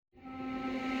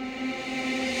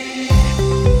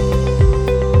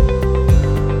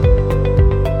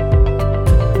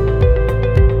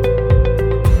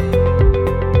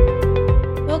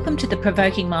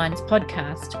Provoking Minds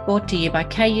podcast, brought to you by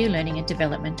KU Learning and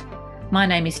Development. My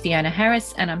name is Fiona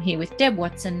Harris and I'm here with Deb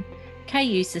Watson,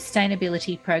 KU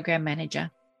Sustainability Program Manager.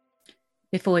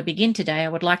 Before we begin today, I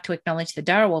would like to acknowledge the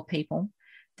Dharawal people,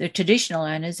 the traditional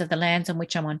owners of the lands on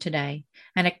which I'm on today,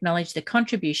 and acknowledge the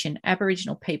contribution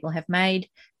Aboriginal people have made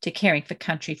to caring for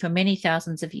country for many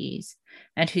thousands of years,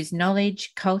 and whose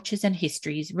knowledge, cultures and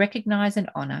histories recognise and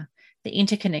honour the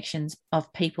interconnections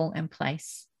of people and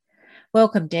place.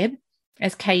 Welcome, Deb.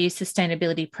 As KU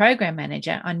Sustainability Program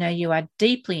Manager, I know you are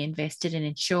deeply invested in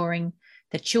ensuring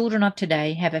the children of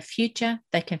today have a future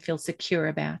they can feel secure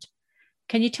about.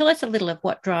 Can you tell us a little of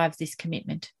what drives this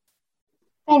commitment?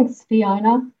 Thanks,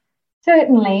 Fiona.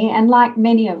 Certainly, and like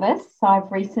many of us,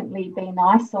 I've recently been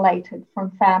isolated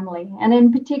from family and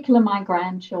in particular my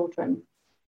grandchildren.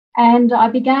 And I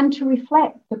began to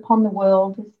reflect upon the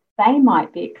world as they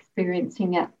might be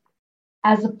experiencing it.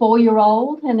 As a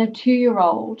 4-year-old and a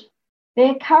 2-year-old,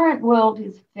 their current world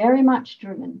is very much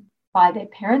driven by their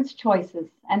parents' choices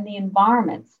and the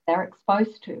environments they're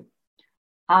exposed to.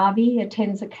 Harvey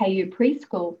attends a KU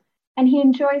preschool and he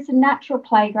enjoys a natural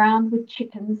playground with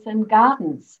chickens and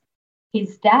gardens.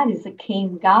 His dad is a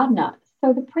keen gardener,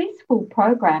 so the preschool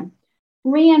program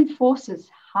reinforces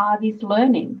Harvey's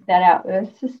learning that our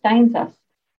earth sustains us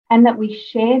and that we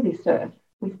share this earth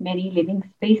with many living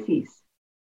species.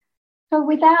 So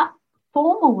without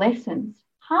formal lessons,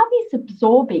 Harvey's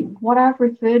absorbing what I've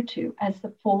referred to as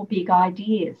the 4 big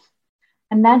ideas.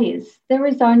 And that is, there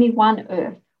is only one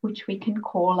earth which we can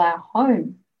call our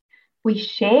home. We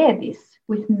share this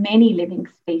with many living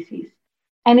species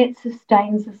and it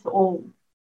sustains us all.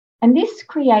 And this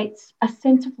creates a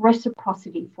sense of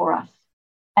reciprocity for us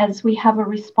as we have a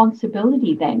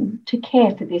responsibility then to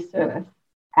care for this earth,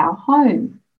 our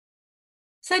home.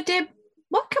 So Deb,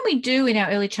 what can we do in our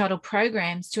early childhood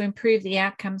programs to improve the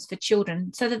outcomes for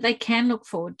children so that they can look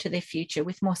forward to their future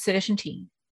with more certainty?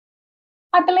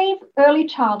 I believe early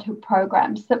childhood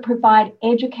programs that provide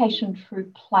education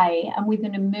through play and with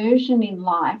an immersion in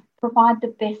life provide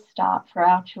the best start for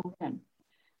our children.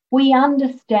 We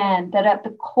understand that at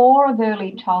the core of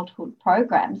early childhood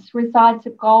programs resides a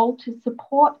goal to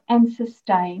support and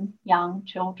sustain young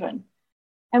children.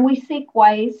 And we seek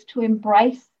ways to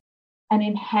embrace and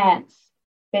enhance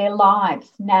their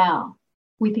lives now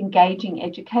with engaging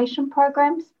education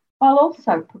programs while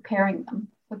also preparing them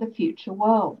for the future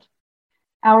world.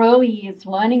 Our early years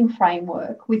learning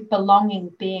framework with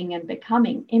belonging, being and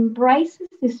becoming embraces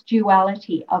this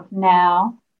duality of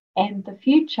now and the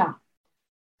future.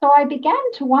 So I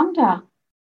began to wonder,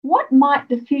 what might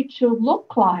the future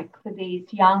look like for these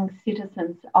young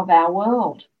citizens of our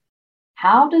world?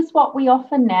 How does what we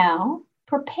offer now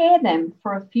prepare them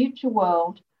for a future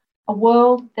world, a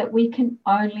world that we can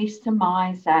only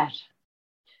surmise at?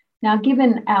 Now,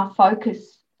 given our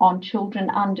focus on children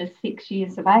under 6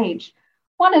 years of age,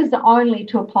 one is only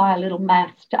to apply a little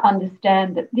maths to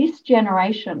understand that this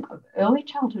generation of early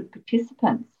childhood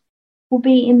participants will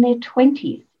be in their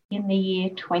 20s in the year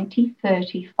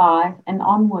 2035 and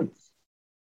onwards.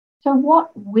 So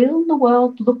what will the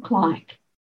world look like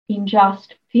in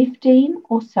just 15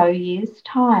 or so years'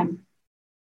 time?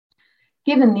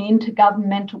 Given the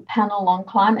Intergovernmental Panel on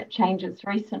Climate Change's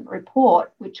recent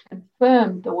report, which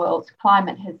confirmed the world's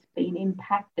climate has been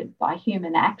impacted by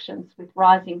human actions with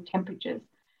rising temperatures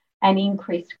and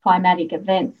increased climatic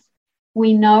events,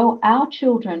 we know our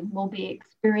children will be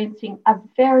experiencing a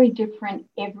very different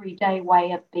everyday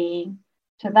way of being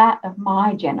to that of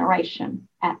my generation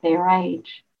at their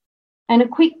age. And a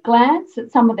quick glance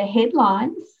at some of the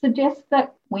headlines suggests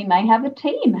that we may have a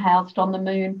team housed on the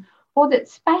moon, or that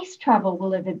space travel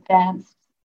will have advanced,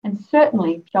 and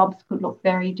certainly jobs could look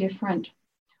very different.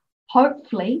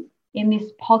 Hopefully, in this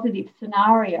positive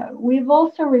scenario, we've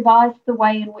also revised the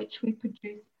way in which we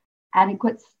produce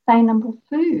adequate sustainable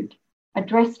food,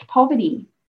 addressed poverty,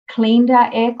 cleaned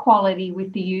our air quality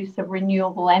with the use of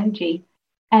renewable energy,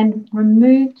 and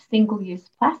removed single-use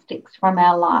plastics from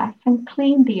our life and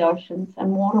cleaned the oceans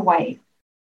and waterways.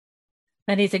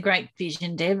 That is a great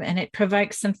vision, Deb, and it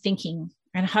provokes some thinking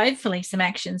and hopefully some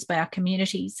actions by our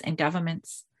communities and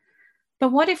governments.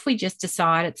 But what if we just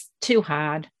decide it's too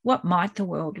hard? What might the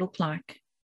world look like?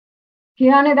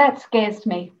 Fiona, that scares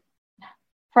me.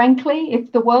 Frankly,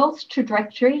 if the world's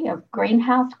trajectory of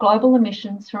greenhouse global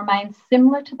emissions remains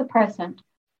similar to the present,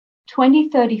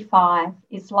 2035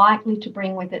 is likely to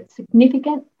bring with it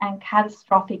significant and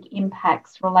catastrophic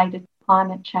impacts related to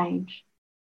climate change.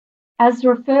 As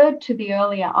referred to the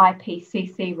earlier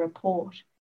IPCC report,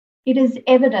 it is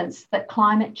evidence that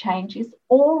climate change is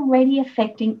already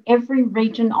affecting every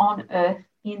region on Earth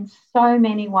in so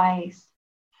many ways.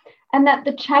 and that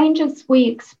the changes we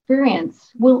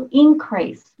experience will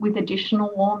increase with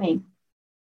additional warming.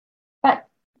 But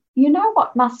you know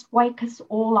what must wake us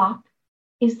all up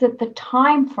is that the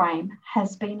time frame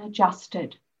has been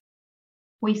adjusted.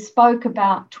 We spoke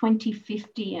about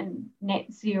 2050 and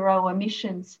net zero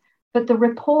emissions, but the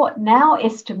report now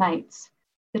estimates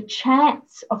the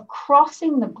chance of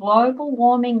crossing the global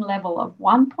warming level of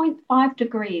 1.5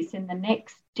 degrees in the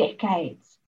next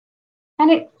decades. And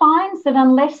it finds that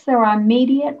unless there are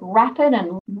immediate, rapid,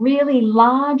 and really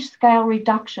large-scale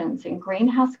reductions in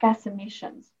greenhouse gas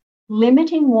emissions,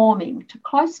 limiting warming to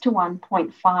close to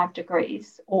 1.5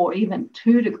 degrees or even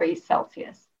 2 degrees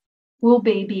Celsius will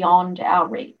be beyond our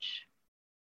reach.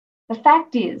 The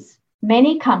fact is,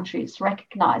 many countries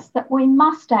recognise that we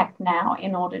must act now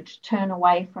in order to turn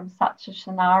away from such a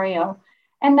scenario,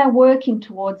 and they're working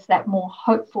towards that more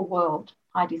hopeful world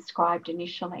I described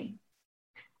initially.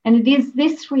 And it is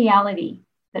this reality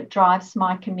that drives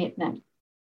my commitment.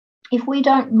 If we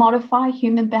don't modify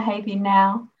human behaviour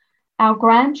now, our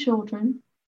grandchildren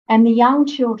and the young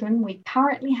children we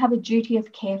currently have a duty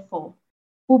of care for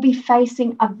will be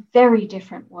facing a very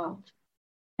different world.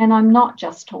 And I'm not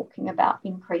just talking about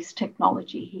increased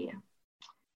technology here.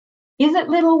 Is it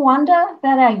little wonder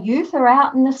that our youth are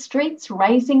out in the streets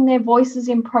raising their voices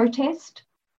in protest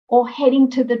or heading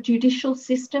to the judicial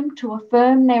system to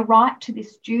affirm their right to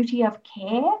this duty of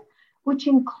care, which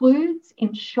includes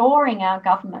ensuring our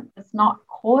government does not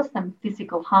cause them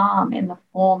physical harm in the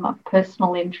form of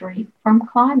personal injury from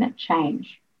climate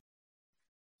change?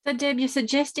 So, Deb, you're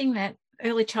suggesting that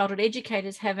early childhood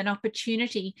educators have an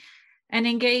opportunity and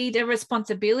indeed a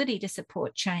responsibility to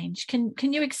support change. Can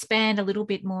you expand a little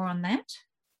bit more on that?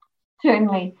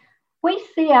 Certainly. We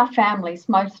see our families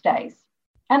most days,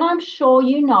 and I'm sure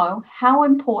you know how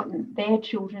important their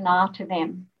children are to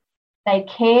them. They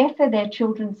care for their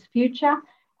children's future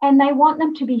and they want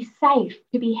them to be safe,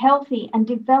 to be healthy and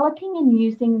developing and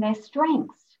using their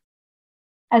strengths.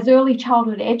 As early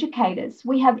childhood educators,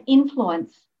 we have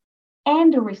influence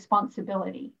and a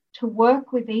responsibility to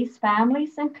work with these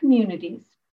families and communities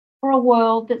for a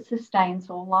world that sustains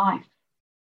all life.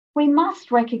 We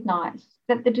must recognise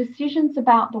that the decisions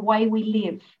about the way we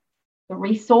live, the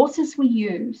resources we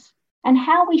use, and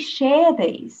how we share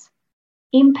these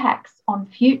impacts on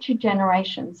future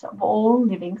generations of all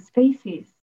living species.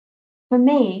 For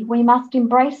me, we must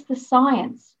embrace the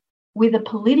science with a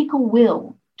political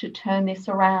will to turn this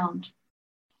around.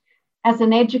 As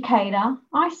an educator,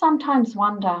 I sometimes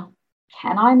wonder,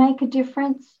 can I make a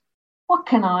difference? What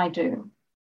can I do?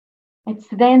 It's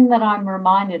then that I'm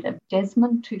reminded of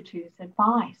Desmond Tutu's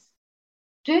advice.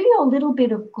 Do your little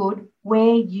bit of good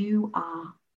where you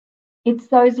are. It's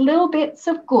those little bits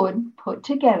of good put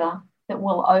together that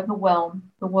will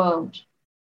overwhelm the world.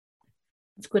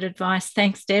 That's good advice.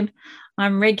 Thanks, Deb.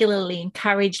 I'm regularly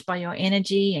encouraged by your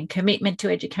energy and commitment to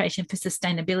education for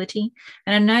sustainability,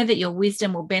 and I know that your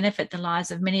wisdom will benefit the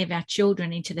lives of many of our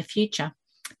children into the future.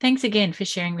 Thanks again for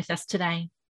sharing with us today.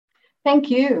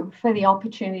 Thank you for the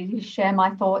opportunity to share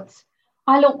my thoughts.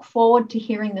 I look forward to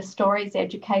hearing the stories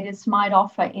educators might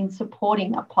offer in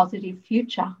supporting a positive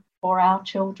future for our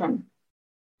children.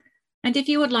 And if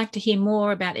you would like to hear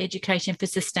more about education for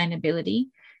sustainability,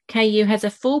 KU has a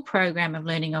full program of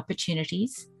learning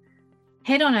opportunities.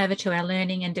 Head on over to our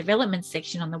learning and development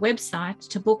section on the website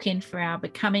to book in for our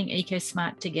Becoming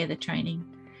EcoSmart Together training.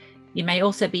 You may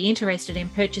also be interested in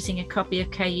purchasing a copy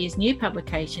of KU's new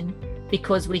publication,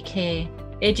 Because We Care,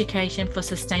 Education for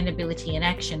Sustainability in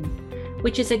Action,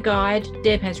 which is a guide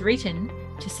Deb has written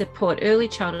to support early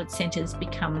childhood centres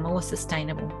become more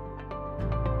sustainable.